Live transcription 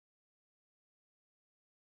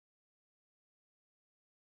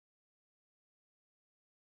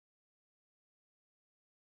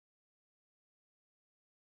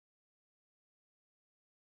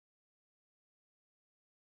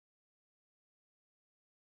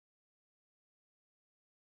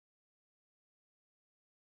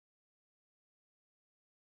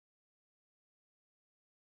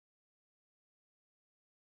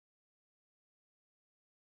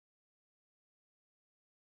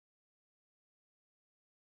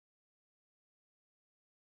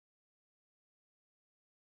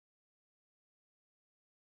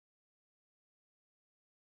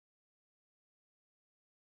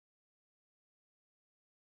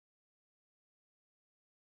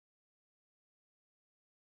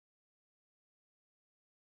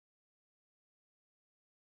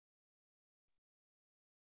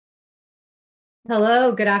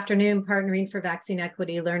Hello, good afternoon, Partnering for Vaccine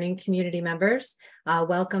Equity Learning community members.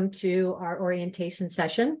 Welcome to our orientation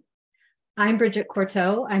session. I'm Bridget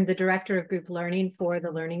Courteau. I'm the Director of Group Learning for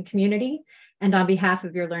the Learning Community. And on behalf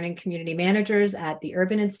of your learning community managers at the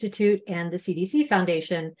Urban Institute and the CDC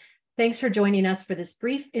Foundation, thanks for joining us for this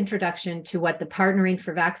brief introduction to what the Partnering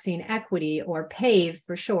for Vaccine Equity, or PAVE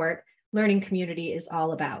for short, learning community is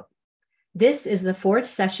all about. This is the fourth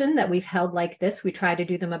session that we've held like this. We try to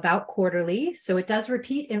do them about quarterly. So it does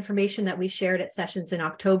repeat information that we shared at sessions in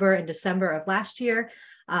October and December of last year,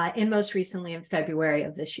 and most recently in February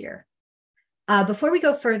of this year. Before we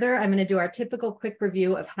go further, I'm going to do our typical quick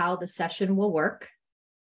review of how the session will work.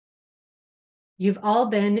 You've all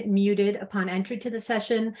been muted upon entry to the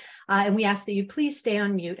session, and we ask that you please stay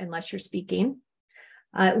on mute unless you're speaking.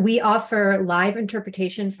 We offer live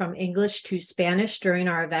interpretation from English to Spanish during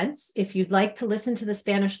our events. If you'd like to listen to the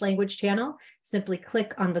Spanish language channel, simply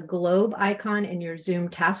click on the globe icon in your Zoom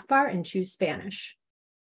taskbar and choose Spanish.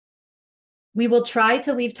 We will try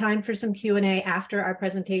to leave time for some Q&A after our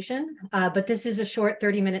presentation, but this is a short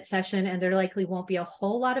 30-minute session and there likely won't be a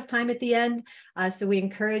whole lot of time at the end. So we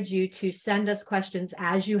encourage you to send us questions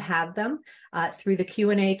as you have them through the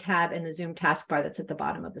Q&A tab in the Zoom taskbar that's at the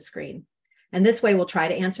bottom of the screen. And this way we'll try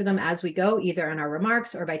to answer them as we go, either in our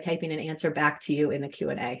remarks or by typing an answer back to you in the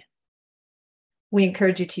Q&A. We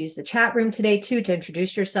encourage you to use the chat room today too to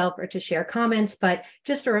introduce yourself or to share comments, but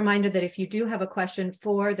just a reminder that if you do have a question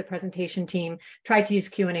for the presentation team, try to use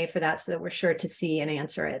Q&A for that so that we're sure to see and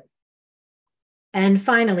answer it. And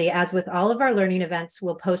finally, as with all of our learning events,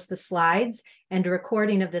 we'll post the slides and a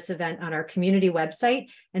recording of this event on our community website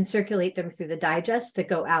and circulate them through the digests that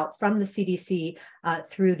go out from the CDC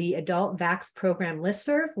through the Adult Vax Program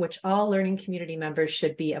listserv, which all learning community members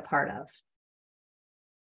should be a part of.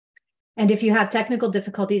 And if you have technical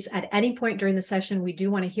difficulties at any point during the session, we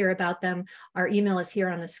do want to hear about them. Our email is here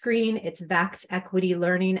on the screen. It's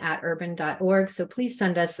vaxequitylearning@urban.org. So please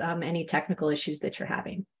send us any technical issues that you're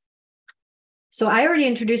having. So I already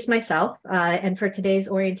introduced myself, and for today's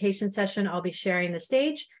orientation session, I'll be sharing the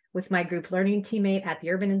stage with my group learning teammate at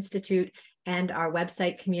the Urban Institute and our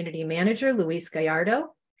website community manager, Luis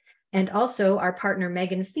Gallardo, and also our partner,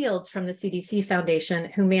 Megan Fields from the CDC Foundation,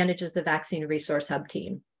 who manages the Vaccine Resource Hub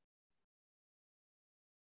team.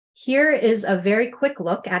 Here is a very quick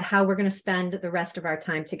look at how we're going to spend the rest of our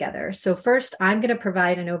time together. So first, I'm going to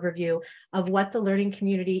provide an overview of what the learning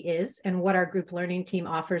community is and what our group learning team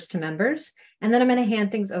offers to members. And then I'm going to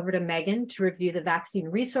hand things over to Megan to review the Vaccine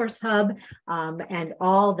Resource Hub and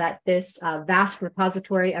all that this vast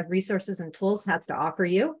repository of resources and tools has to offer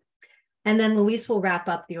you. And then Luis will wrap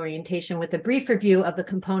up the orientation with a brief review of the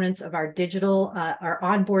components of our digital, our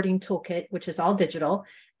onboarding toolkit, which is all digital,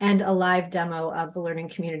 and a live demo of the learning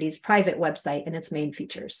community's private website and its main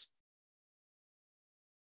features.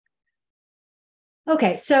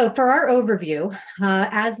 Okay, so for our overview,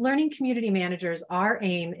 as learning community managers, our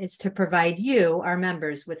aim is to provide you, our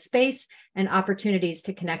members, with space and opportunities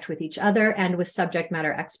to connect with each other and with subject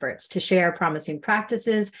matter experts to share promising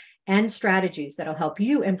practices and strategies that'll help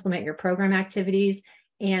you implement your program activities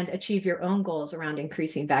and achieve your own goals around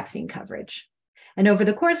increasing vaccine coverage. And over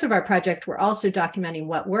the course of our project, we're also documenting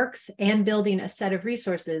what works and building a set of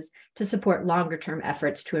resources to support longer-term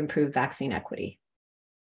efforts to improve vaccine equity.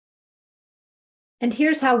 And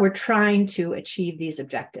here's how we're trying to achieve these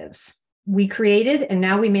objectives. We created and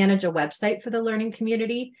now we manage a website for the learning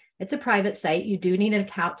community. It's a private site. You do need an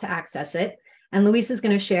account to access it. And Luis is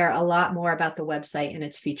going to share a lot more about the website and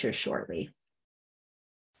its features shortly.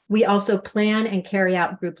 We also plan and carry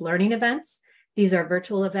out group learning events. These are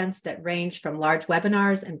virtual events that range from large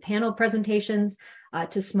webinars and panel presentations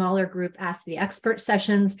to smaller group Ask the Expert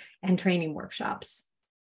sessions and training workshops.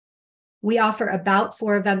 We offer about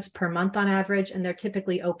 4 events per month on average, and they're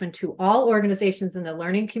typically open to all organizations in the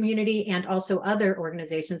learning community and also other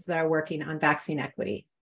organizations that are working on vaccine equity.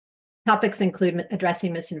 Topics include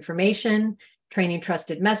addressing misinformation, training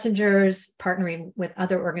trusted messengers, partnering with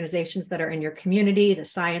other organizations that are in your community, the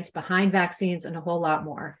science behind vaccines, and a whole lot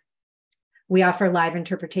more. We offer live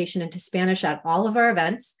interpretation into Spanish at all of our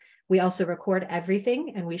events. We also record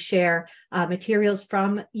everything, and we share materials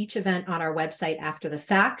from each event on our website after the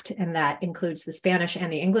fact, and that includes the Spanish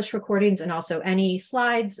and the English recordings and also any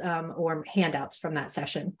slides or handouts from that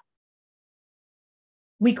session.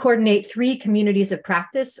 We coordinate 3 communities of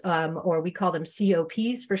practice, or we call them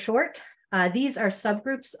COPs for short. These are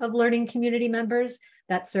subgroups of learning community members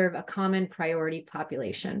that serve a common priority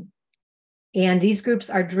population. And these groups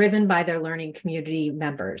are driven by their learning community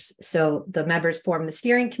members. So the members form the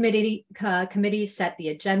steering committee, set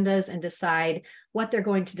the agendas, and decide what they're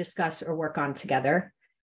going to discuss or work on together.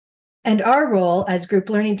 And our role as group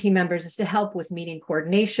learning team members is to help with meeting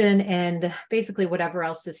coordination and basically whatever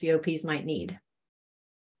else the COPs might need.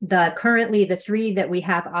 Currently, the three that we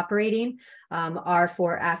have operating are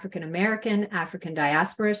for African American, African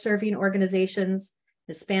diaspora serving organizations,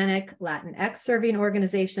 Hispanic, Latinx serving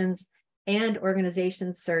organizations, and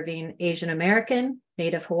organizations serving Asian American,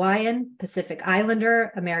 Native Hawaiian, Pacific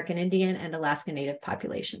Islander, American Indian, and Alaska Native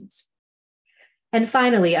populations. And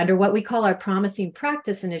finally, under what we call our Promising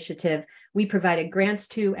Practice Initiative, we provided grants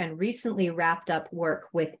to and recently wrapped up work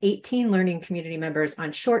with 18 learning community members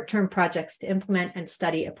on short-term projects to implement and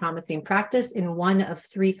study a promising practice in one of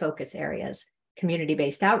three focus areas: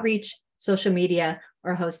 community-based outreach, social media,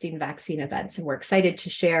 or hosting vaccine events. And we're excited to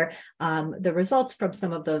share the results from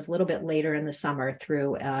some of those a little bit later in the summer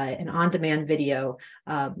through an on-demand video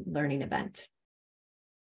learning event.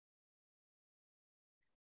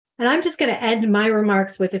 And I'm just going to end my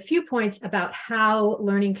remarks with a few points about how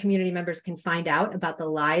learning community members can find out about the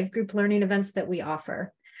live group learning events that we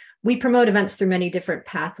offer. We promote events through many different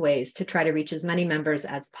pathways to try to reach as many members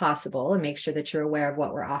as possible and make sure that you're aware of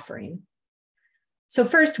what we're offering. So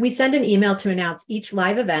first, we send an email to announce each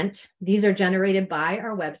live event. These are generated by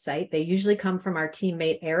our website. They usually come from our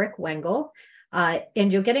teammate, Eric Wengel.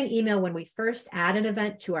 And you'll get an email when we first add an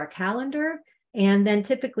event to our calendar. And then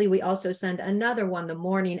typically we also send another one the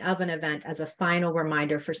morning of an event as a final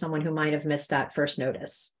reminder for someone who might have missed that first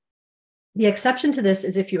notice. The exception to this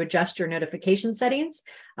is if you adjust your notification settings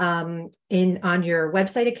on your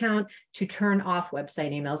website account to turn off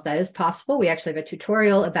website emails. That is possible. We actually have a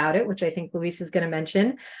tutorial about it, which I think Luis is going to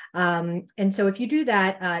mention. And so if you do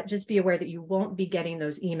that, just be aware that you won't be getting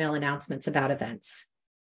those email announcements about events.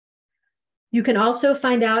 You can also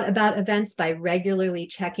find out about events by regularly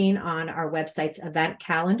checking on our website's event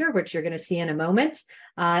calendar, which you're going to see in a moment.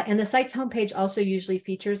 And the site's homepage also usually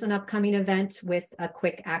features an upcoming event with a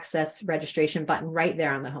quick access registration button right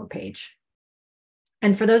there on the homepage.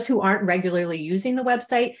 And for those who aren't regularly using the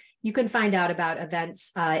website, you can find out about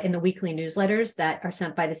events in the weekly newsletters that are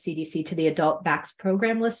sent by the CDC to the Adult Vax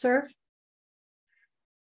Program listserv.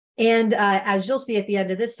 And as you'll see at the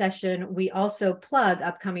end of this session, we also plug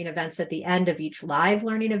upcoming events at the end of each live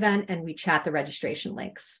learning event, and we chat the registration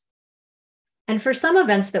links. And for some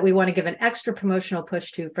events that we want to give an extra promotional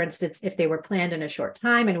push to, for instance, if they were planned in a short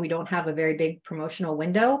time and we don't have a very big promotional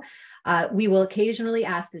window, we will occasionally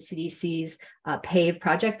ask the CDC's PAVE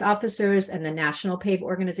project officers and the national PAVE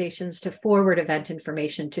organizations to forward event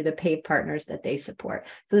information to the PAVE partners that they support.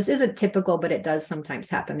 So this isn't typical, but it does sometimes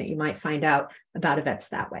happen that you might find out about events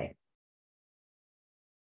that way.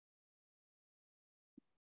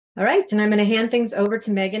 All right, and I'm going to hand things over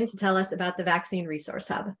to Megan to tell us about the Vaccine Resource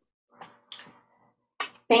Hub.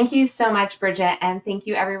 Thank you so much, Bridget, and thank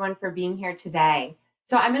you everyone for being here today.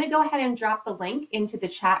 So I'm going to go ahead and drop the link into the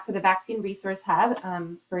chat for the Vaccine Resource Hub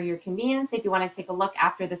for your convenience if you want to take a look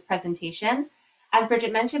after this presentation. As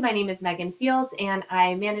Bridget mentioned, my name is Megan Fields, and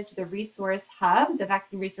I manage the Resource Hub, the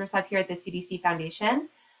Vaccine Resource Hub here at the CDC Foundation.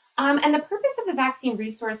 And the purpose of the Vaccine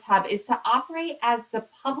Resource Hub is to operate as the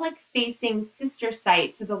public-facing sister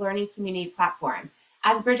site to the Learning Community Platform.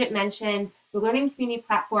 As Bridget mentioned, the Learning Community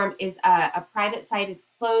Platform is a private site. It's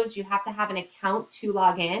closed. You have to have an account to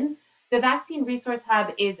log in. The Vaccine Resource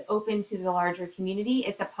Hub is open to the larger community.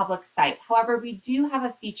 It's a public site. However, we do have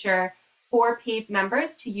a feature for PAVE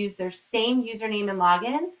members to use their same username and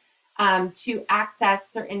login to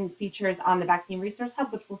access certain features on the Vaccine Resource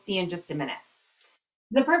Hub, which we'll see in just a minute.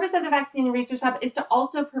 The purpose of the Vaccine Resource Hub is to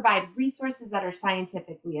also provide resources that are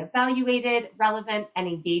scientifically evaluated, relevant, and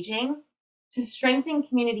engaging, to strengthen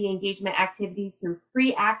community engagement activities through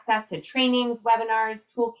free access to trainings, webinars,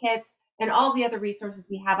 toolkits, and all the other resources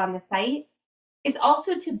we have on the site. It's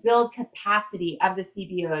also to build capacity of the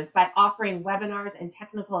CBOs by offering webinars and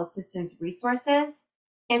technical assistance resources,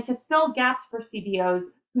 and to fill gaps for CBOs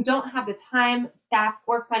who don't have the time, staff,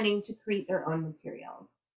 or funding to create their own materials.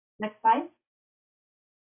 Next slide.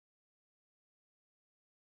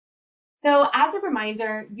 So as a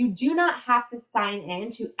reminder, you do not have to sign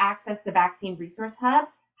in to access the Vaccine Resource Hub.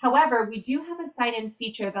 However, we do have a sign-in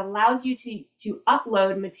feature that allows you to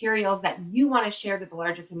upload materials that you want to share to the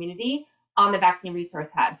larger community on the Vaccine Resource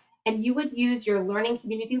Hub. And you would use your Learning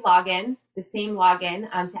Community login, the same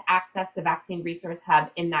login, to access the Vaccine Resource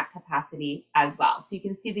Hub in that capacity as well. So you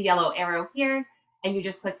can see the yellow arrow here, and you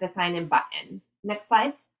just click the sign-in button. Next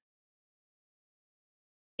slide.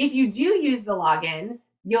 If you do use the login,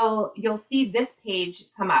 you'll see this page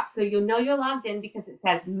come up. So you'll know you're logged in because it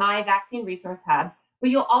says My Vaccine Resource Hub,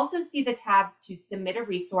 but you'll also see the tabs to submit a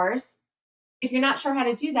resource. If you're not sure how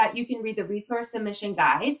to do that, you can read the resource submission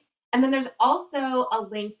guide. And then there's also a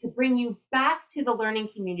link to bring you back to the learning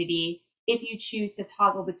community if you choose to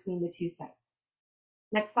toggle between the two sites.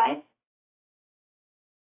 Next slide.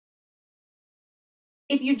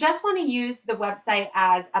 If you just want to use the website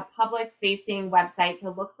as a public-facing website to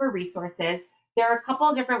look for resources, there are a couple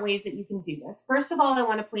of different ways that you can do this. First of all, I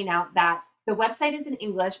want to point out that the website is in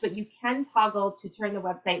English, but you can toggle to turn the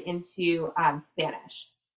website into Spanish.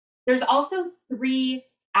 There's also 3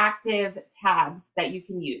 active tabs that you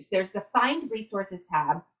can use. There's the Find Resources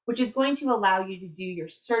tab, which is going to allow you to do your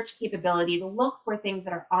search capability to look for things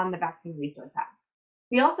that are on the Vaccine Resource Hub.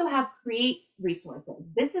 We also have Create Resources.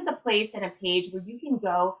 This is a place and a page where you can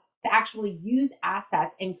go to actually use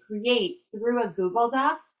assets and create through a Google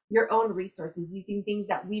Doc your own resources using things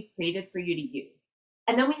that we've created for you to use.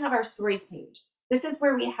 And then we have our Stories page. This is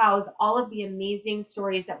where we house all of the amazing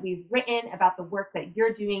stories that we've written about the work that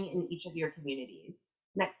you're doing in each of your communities.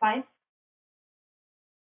 Next slide.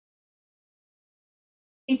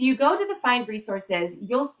 If you go to the Find Resources,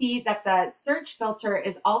 you'll see that the search filter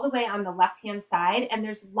is all the way on the left-hand side, and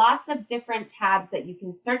there's lots of different tabs that you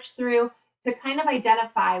can search through to kind of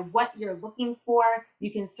identify what you're looking for.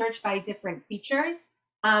 You can search by different features,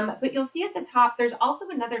 but you'll see at the top, there's also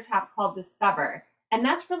another tab called Discover. And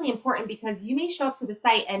that's really important because you may show up to the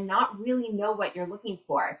site and not really know what you're looking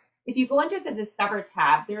for. If you go under the Discover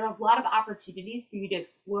tab, there are a lot of opportunities for you to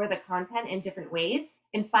explore the content in different ways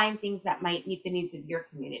and find things that might meet the needs of your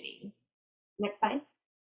community. Next slide.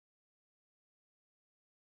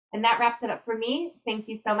 And that wraps it up for me. Thank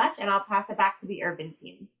you so much, and I'll pass it back to the urban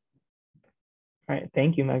team. All right,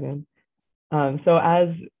 thank you, Megan. So as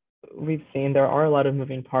we've seen, there are a lot of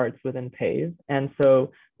moving parts within P4VE, and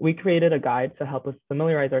so we created a guide to help us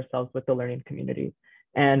familiarize ourselves with the learning community.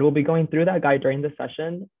 And we'll be going through that guide during the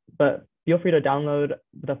session, but feel free to download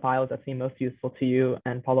the files that seem most useful to you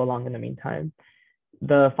and follow along in the meantime.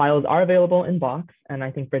 The files are available in Box, and I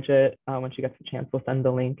think Bridget, when she gets a chance, will send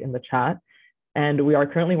the link in the chat. And we are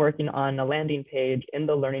currently working on a landing page in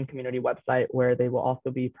the learning community website where they will also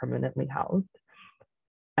be permanently housed.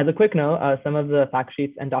 As a quick note, some of the fact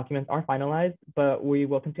sheets and documents are finalized, but we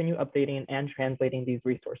will continue updating and translating these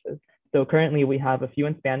resources. So currently we have a few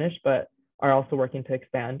in Spanish, but are also working to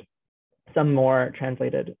expand some more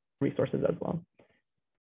translated resources as well.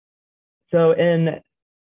 So in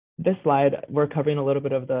this slide, we're covering a little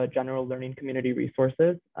bit of the general learning community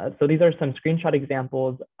resources. So these are some screenshot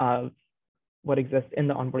examples of what exists in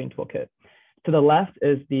the onboarding toolkit. To the left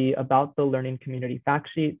is the About the Learning Community fact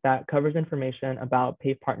sheet that covers information about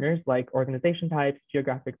P4VE partners like organization types,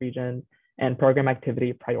 geographic regions, and program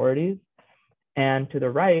activity priorities. And to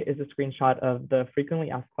the right is a screenshot of the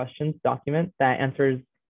Frequently Asked Questions document that answers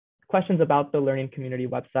questions about the learning community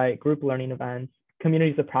website, group learning events,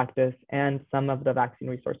 communities of practice, and some of the Vaccine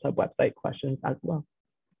Resource Hub website questions as well.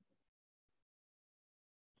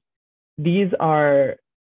 These are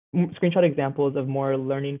screenshot examples of more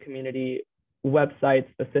learning community website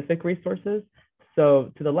specific resources.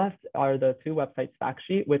 So to the left are the 2 websites fact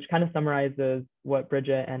sheet, which kind of summarizes what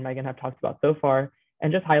Bridget and Megan have talked about so far,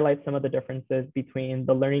 and just highlights some of the differences between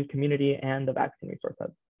the learning community and the Vaccine Resource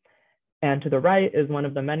Hub. And to the right is one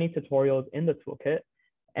of the many tutorials in the toolkit.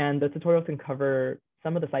 And the tutorials can cover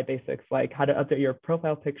some of the site basics, like how to update your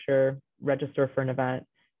profile picture, register for an event,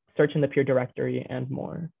 search in the peer directory, and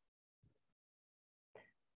more.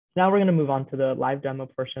 Now we're going to move on to the live demo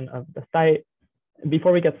portion of the site.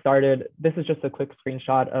 Before we get started, this is just a quick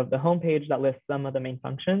screenshot of the homepage that lists some of the main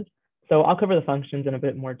functions. So I'll cover the functions in a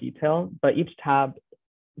bit more detail, but each tab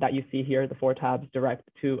that you see here, the 4 tabs, direct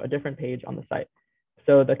to a different page on the site.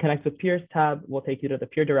 So the Connect with Peers tab will take you to the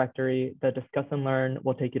peer directory. The Discuss and Learn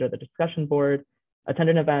will take you to the discussion board. Attend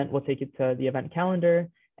an event will take you to the event calendar,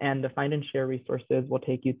 and the Find and Share resources will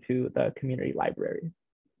take you to the community library.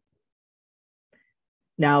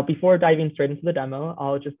 Now, before diving straight into the demo,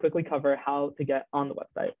 I'll just quickly cover how to get on the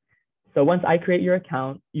website. So once I create your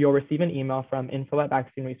account, you'll receive an email from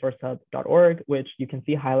info@vaccineresourcehub.org, which you can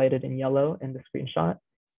see highlighted in yellow in the screenshot.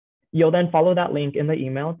 You'll then follow that link in the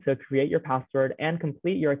email to create your password and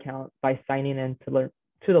complete your account by signing in to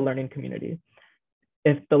the learning community.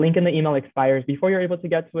 If the link in the email expires before you're able to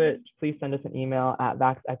get to it, please send us an email at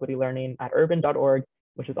vaxequitylearning@urban.org,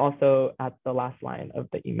 which is also at the last line of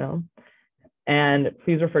the email. And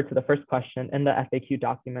please refer to the first question in the FAQ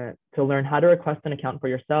document to learn how to request an account for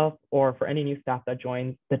yourself or for any new staff that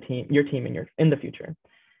joins the team, your team in the future.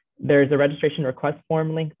 There's a registration request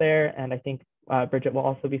form link there, and I think Bridget will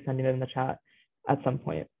also be sending it in the chat at some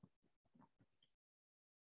point.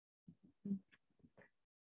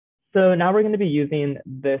 So now we're going to be using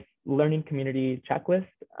this learning community checklist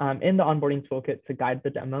in the onboarding toolkit to guide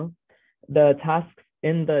the demo. The tasks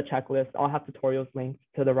in the checklist, I'll have tutorials linked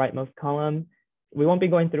to the rightmost column. We won't be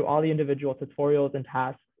going through all the individual tutorials and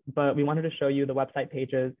tasks, but we wanted to show you the website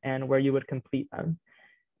pages and where you would complete them.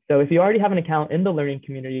 So if you already have an account in the learning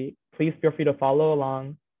community, please feel free to follow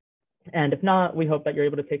along. And if not, we hope that you're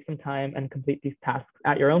able to take some time and complete these tasks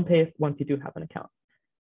at your own pace once you do have an account.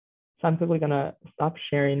 So I'm quickly gonna stop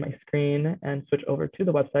sharing my screen and switch over to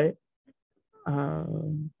the website.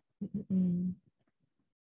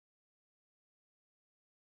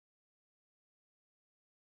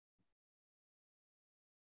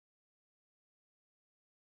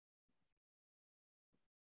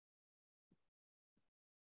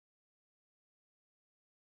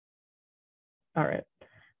 All right,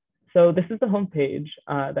 so this is the home page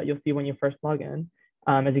that you'll see when you first log in.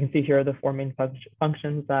 As you can see here are the four main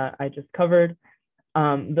functions that I just covered.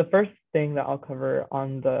 The first thing that I'll cover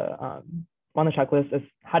on the checklist is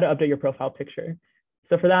how to update your profile picture.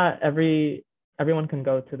 So for that, everyone can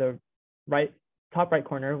go to the top right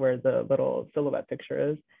corner where the little silhouette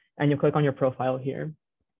picture is, and you click on your profile here.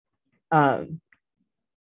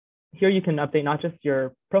 Here you can update not just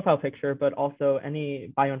your profile picture, but also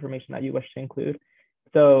any bio information that you wish to include.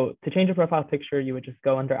 So to change a profile picture, you would just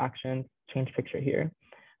go under Actions, Change Picture here.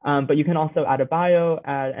 But you can also add a bio,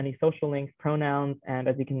 add any social links, pronouns, and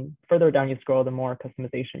as you can further down you scroll, the more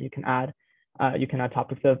customization you can add. You can add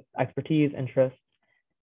topics of expertise, interests,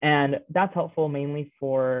 and that's helpful mainly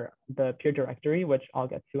for the peer directory, which I'll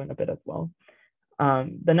get to in a bit as well.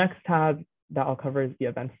 The next tab that I'll cover is the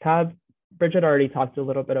Events tab. Bridget already talked a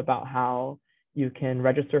little bit about how you can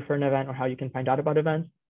register for an event or how you can find out about events.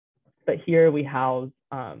 But here we house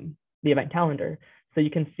the event calendar. So you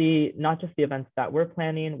can see not just the events that we're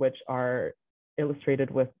planning, which are illustrated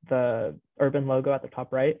with the urban logo at the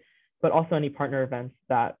top right, but also any partner events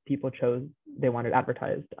that people chose they wanted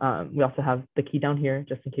advertised. We also have the key down here,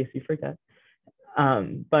 just in case you forget.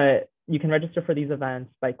 But you can register for these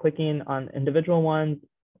events by clicking on individual ones,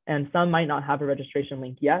 and some might not have a registration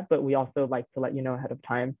link yet, but we also like to let you know ahead of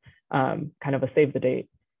time, kind of a save the date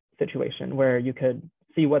situation where you could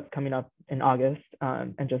see what's coming up in August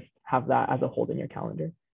and just have that as a hold in your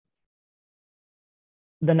calendar.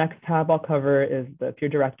 The next tab I'll cover is the peer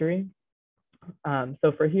directory.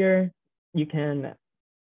 So for here, you can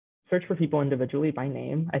search for people individually by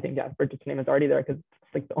name. I think Bridget's name is already there because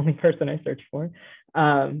it's like the only person I searched for.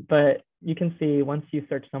 But you can see once you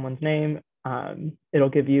search someone's name, it'll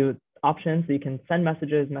give you options. So you can send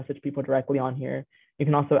messages, message people directly on here. You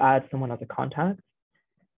can also add someone as a contact.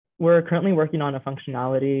 We're currently working on a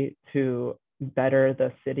functionality to better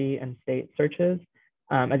the city and state searches.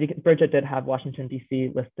 Bridget did have Washington,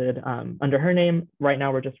 D.C. listed under her name. Right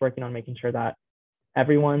now, we're just working on making sure that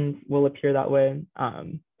everyone's will appear that way.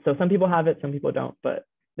 So some people have it, some people don't, but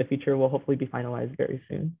the feature will hopefully be finalized very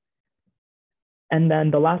soon. And then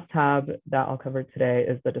the last tab that I'll cover today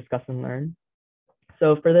is the Discuss and Learn.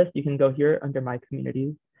 So for this, you can go here under My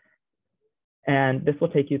Communities. And this will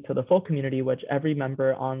take you to the full community, which every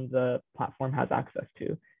member on the platform has access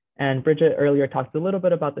to. And Bridget earlier talked a little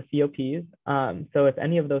bit about the COPs. So if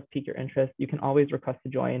any of those pique your interest, you can always request to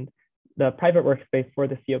join the private workspace for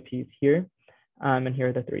the COPs here. And here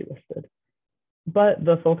are the three listed. But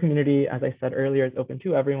the full community, as I said earlier, is open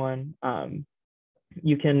to everyone.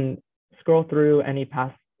 You can scroll through any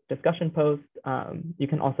past discussion posts. You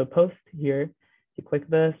can also post here. If you click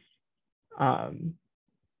this,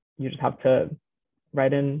 you just have to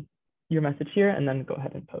write in your message here and then go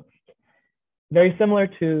ahead and post. Very similar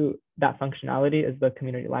to that functionality is the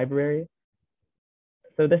community library.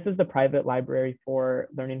 So this is the private library for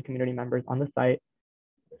learning community members on the site.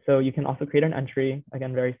 So you can also create an entry,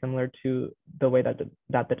 again, very similar to the way that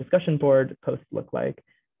the discussion board posts look like.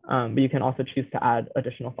 But you can also choose to add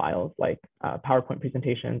additional files like PowerPoint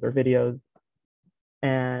presentations or videos.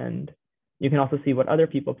 And you can also see what other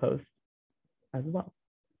people post as well.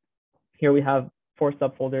 Here we have 4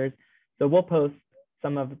 subfolders. So we'll post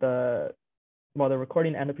some of the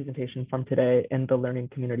recording and the presentation from today in the learning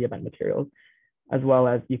community event materials, as well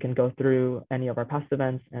as you can go through any of our past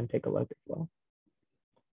events and take a look as well.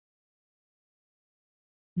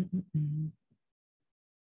 And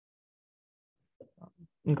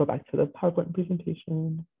go back to the PowerPoint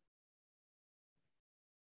presentation.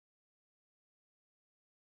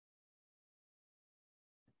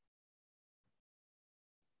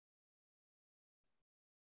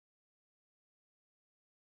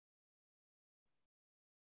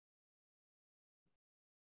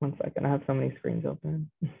 One second, I have so many screens open.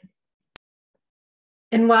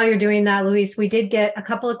 And while you're doing that, Luis, we did get a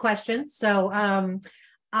couple of questions. So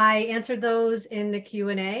I answered those in the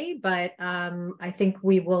Q&A, but I think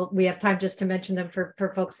we have time just to mention them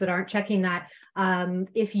for folks that aren't checking that.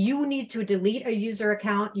 If you need to delete a user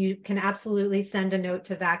account, you can absolutely send a note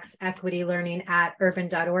to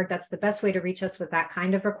vaxequitylearning@urban.org. That's the best way to reach us with that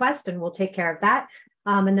kind of request, and we'll take care of that.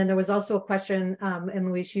 And then there was also a question, and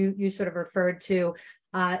Luis, you sort of referred to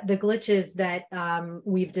the glitches that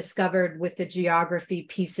we've discovered with the geography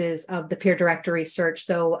pieces of the peer directory search.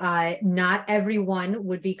 So not everyone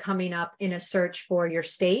would be coming up in a search for your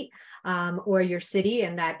state or your city.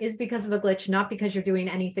 And that is because of a glitch, not because you're doing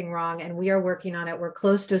anything wrong. And we are working on it. We're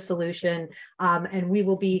close to a solution. And we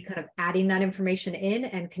will be kind of adding that information in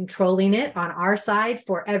and controlling it on our side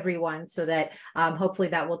for everyone so that hopefully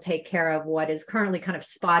that will take care of what is currently kind of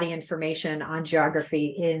spotty information on geography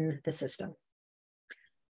in the system.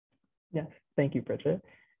 Yes, thank you, Bridget.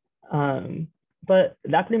 But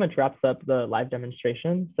that pretty much wraps up the live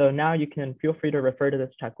demonstration. So now you can feel free to refer to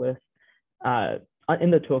this checklist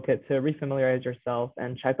in the toolkit to refamiliarize yourself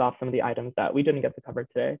and check off some of the items that we didn't get to cover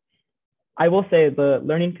today. I will say the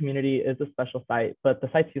learning community is a special site, but the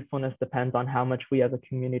site's usefulness depends on how much we as a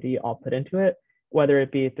community all put into it, whether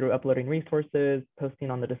it be through uploading resources,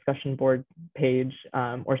 posting on the discussion board page,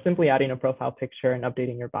 or simply adding a profile picture and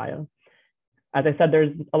updating your bio. As I said,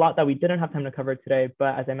 there's a lot that we didn't have time to cover today,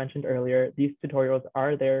 but as I mentioned earlier, these tutorials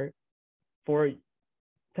are there to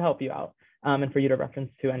help you out and for you to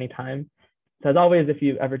reference to anytime. So as always, if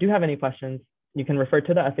you ever do have any questions, you can refer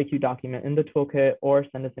to the FAQ document in the toolkit or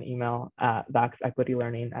send us an email at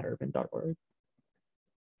vaxequitylearning@urban.org.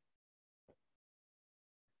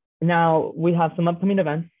 Now we have some upcoming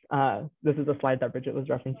events. This is a slide that Bridget was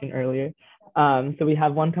referencing earlier. So we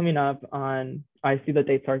have one coming up on, I see the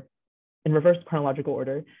dates are in reverse chronological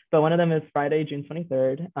order, but one of them is Friday, June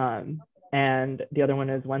 23rd, and the other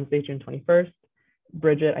one is Wednesday, June 21st.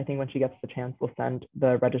 Bridget, I think when she gets the chance, will send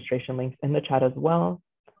the registration links in the chat as well.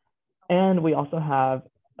 And we also have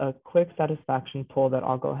a quick satisfaction poll that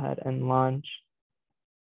I'll go ahead and launch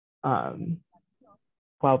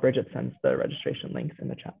while Bridget sends the registration links in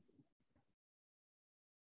the chat.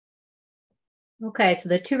 Okay, so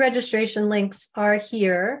the two registration links are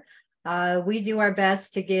here. We do our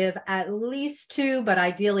best to give at least 2, but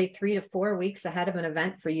ideally 3 to 4 weeks ahead of an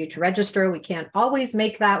event for you to register. We can't always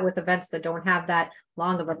make that with events that don't have that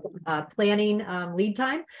long of a planning lead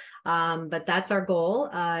time, but that's our goal.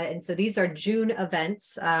 And so these are June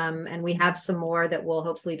events, and we have some more that we'll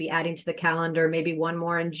hopefully be adding to the calendar, maybe one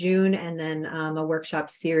more in June, and then a workshop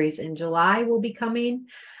series in July will be coming.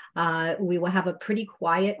 We will have a pretty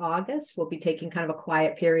quiet August. We'll be taking kind of a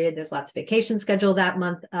quiet period. There's lots of vacations scheduled that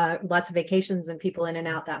month, lots of vacations and people in and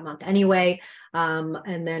out that month anyway.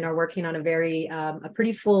 And then are working on a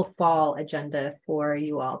pretty full fall agenda for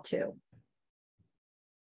you all too.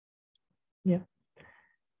 Yeah.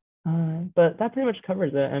 But that pretty much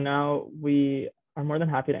covers it. And now we are more than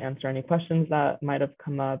happy to answer any questions that might have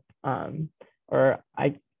come up, or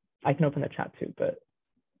I can open the chat too, but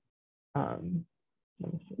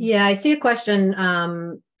yeah, I see a question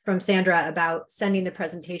from Sandra about sending the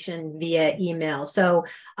presentation via email. So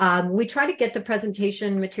we try to get the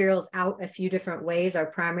presentation materials out a few different ways. Our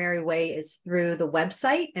primary way is through the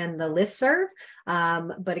website and the listserv.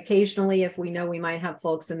 But occasionally, if we know we might have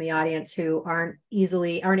folks in the audience who aren't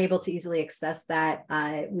able to easily access that,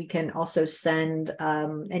 we can also send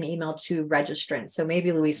an email to registrants. So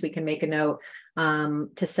maybe, Luis, we can make a note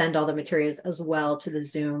to send all the materials as well to the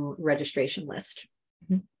Zoom registration list.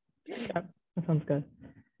 Yeah, that sounds good.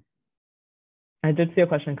 I did see a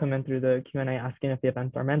question come in through the Q&A asking if the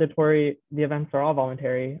events are mandatory. The events are all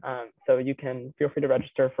voluntary, so you can feel free to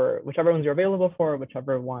register for whichever ones you're available for,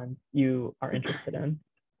 whichever ones you are interested in.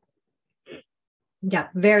 Yeah,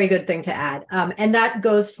 very good thing to add. And that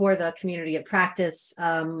goes for the community of practice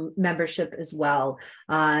membership as well.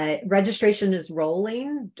 Registration is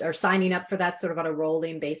rolling, or signing up for that sort of on a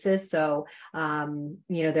rolling basis. So,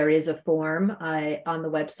 there is a form on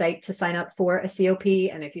the website to sign up for a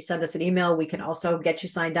COP. And if you send us an email, we can also get you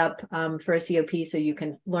signed up for a COP so you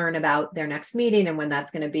can learn about their next meeting and when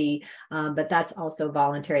that's going to be. But that's also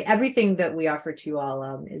voluntary. Everything that we offer to you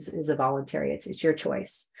all is a voluntary. It's your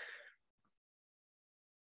choice.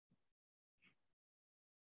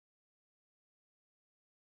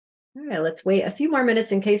 All right, let's wait a few more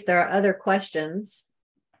minutes in case there are other questions.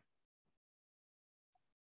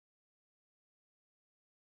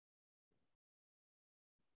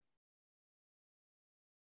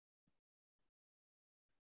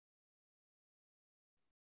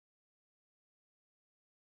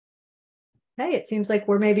 Okay, it seems like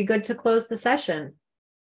we're maybe good to close the session.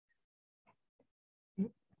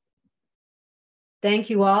 Thank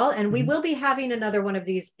you all. And we Mhm. will be having another one of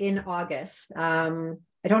these in August.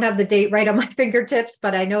 I don't have the date right on my fingertips,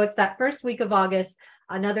 but I know it's that first week of August,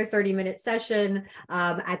 another 30-minute session.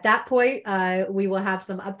 At that point, we will have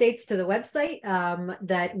some updates to the website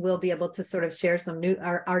that we'll be able to sort of share some new,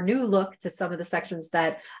 our new look to some of the sections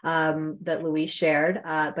that that Louise shared.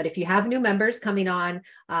 But if you have new members coming on,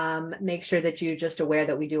 make sure that you're just aware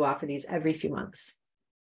that we do offer these every few months.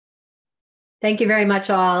 Thank you very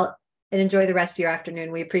much, all, and enjoy the rest of your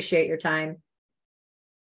afternoon. We appreciate your time.